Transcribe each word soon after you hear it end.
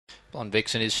Blonde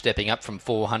Vixen is stepping up from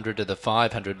 400 to the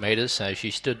 500 metres, so she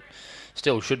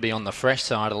still should be on the fresh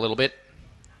side a little bit.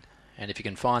 And if you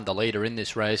can find the leader in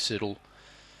this race, it'll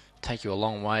take you a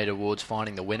long way towards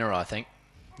finding the winner, I think.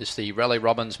 This is the Raleigh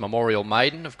Robbins Memorial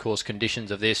Maiden. Of course, conditions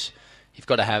of this, you've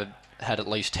got to have had at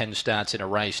least 10 starts in a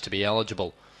race to be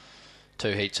eligible.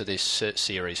 2 heats of this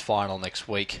series, final next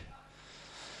week.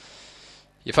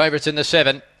 Your favourites in the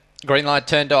 7. Green light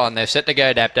turned on. They're set to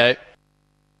go, Dapto.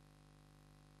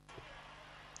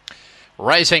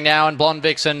 Racing now, and Blonde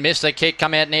Vixen missed the kick,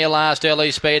 come out near last.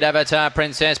 Early speed, Avatar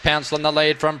Princess pounced on the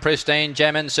lead from Pristine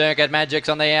Gem, and Circuit Magic's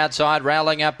on the outside,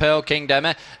 railing up Pearl Kingdom.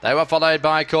 They were followed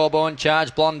by Corborn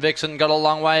Charge. Blonde Vixen got a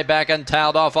long way back and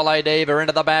tailed off LA Diva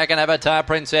into the back, and Avatar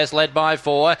Princess led by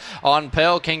 4 on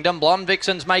Pearl Kingdom. Blonde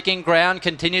Vixen's making ground,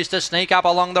 continues to sneak up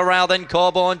along the rail, then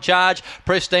Corborn Charge,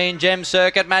 Pristine Gem,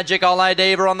 Circuit Magic, LA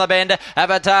Diva on the bend.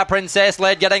 Avatar Princess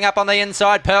led, getting up on the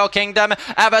inside, Pearl Kingdom.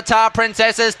 Avatar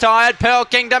Princess is tired, Pearl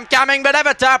Kingdom coming, but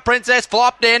Avatar Princess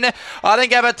flopped in. I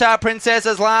think Avatar Princess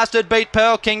has lasted, beat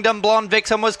Pearl Kingdom. Blonde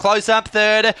Vixen was close up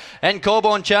 3rd, and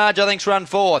Corborn Charge I think's run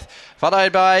 4th,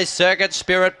 followed by Circuit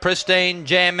Spirit, Pristine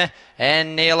Gem,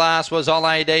 and near last was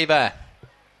Ole Diva.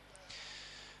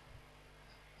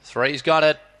 3's got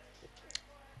it.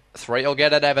 3 will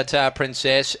get it, Avatar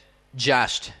Princess.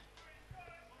 Just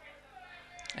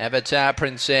Avatar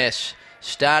Princess,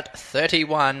 start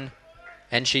 31,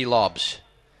 and she lobs.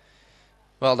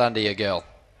 Well done to you, girl.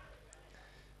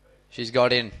 She's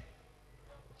got in.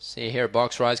 See here,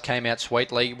 Box Rise came out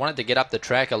sweetly. Wanted to get up the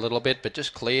track a little bit, but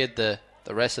just cleared the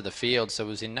rest of the field, so it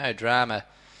was in no drama.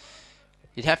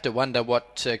 You'd have to wonder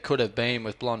what could have been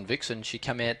with Blonde Vixen. She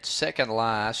came out second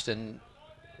last, and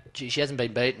she hasn't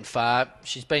been beaten far.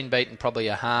 She's been beaten probably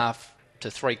a half to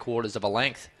 3/4 of a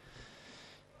length.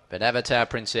 But Avatar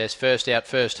Princess, first out,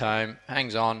 first home,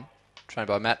 hangs on, trained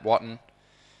by Matt Watton.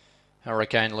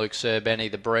 Hurricane Luke Sir Benny,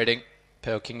 the breeding.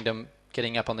 Pearl Kingdom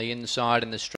getting up on the inside in the